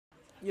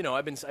you know,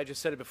 I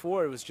just said it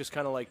before. It was just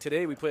kind of like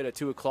today we played at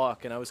 2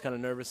 o'clock, and I was kind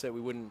of nervous that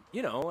we wouldn't.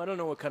 You know, I don't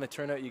know what kind of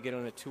turnout you get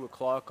on at 2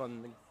 o'clock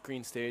on the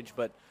green stage,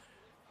 but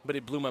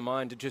it blew my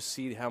mind to just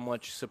see how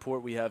much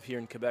support we have here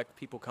in Quebec.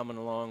 People coming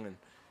along and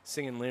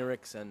singing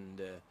lyrics,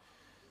 and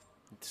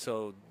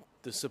so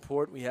the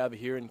support we have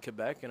here in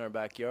Quebec in our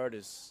backyard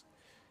is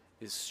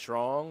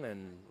strong,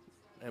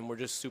 and we're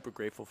just super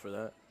grateful for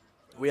that.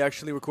 We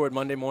actually record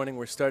Monday morning.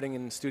 We're starting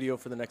in the studio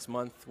for the next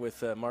month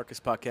with Marcus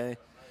Paquin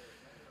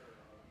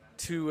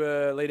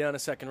to lay down a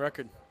second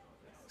record.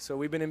 So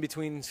we've been in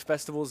between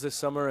festivals this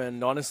summer,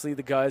 and honestly,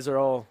 the guys are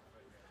all,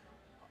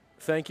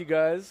 thank you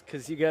guys,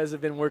 because you guys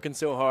have been working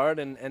so hard,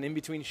 and in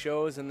between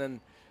shows and then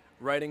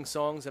writing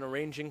songs and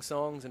arranging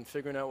songs and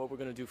figuring out what we're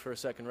going to do for a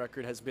second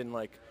record has been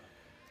like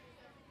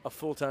a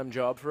full-time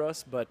job for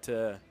us. But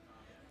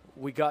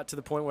we got to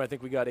the point where I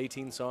think we got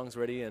 18 songs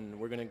ready, and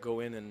we're going to go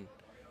in and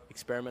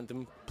experiment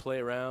them, play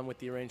around with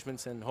the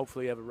arrangements, and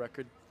hopefully have a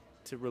record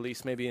to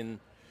release maybe in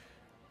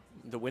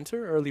the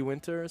winter, early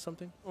winter or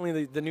something.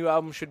 Only the new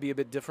album should be a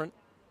bit different.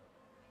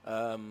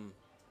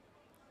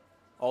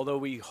 Although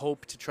we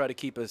hope to try to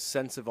keep a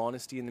sense of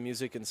honesty in the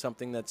music and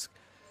something that's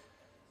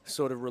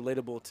sort of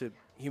relatable to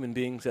human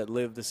beings that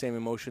live the same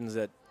emotions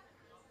that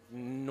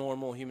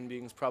normal human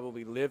beings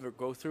probably live or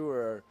go through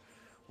or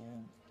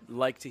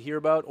like to hear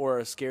about or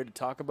are scared to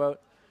talk about.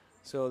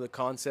 So the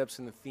concepts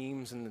and the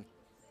themes and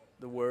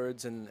the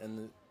words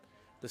and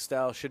the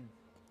style should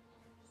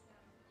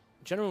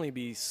generally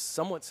be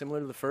somewhat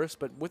similar to the first,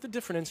 but with a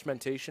different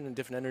instrumentation and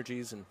different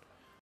energies, and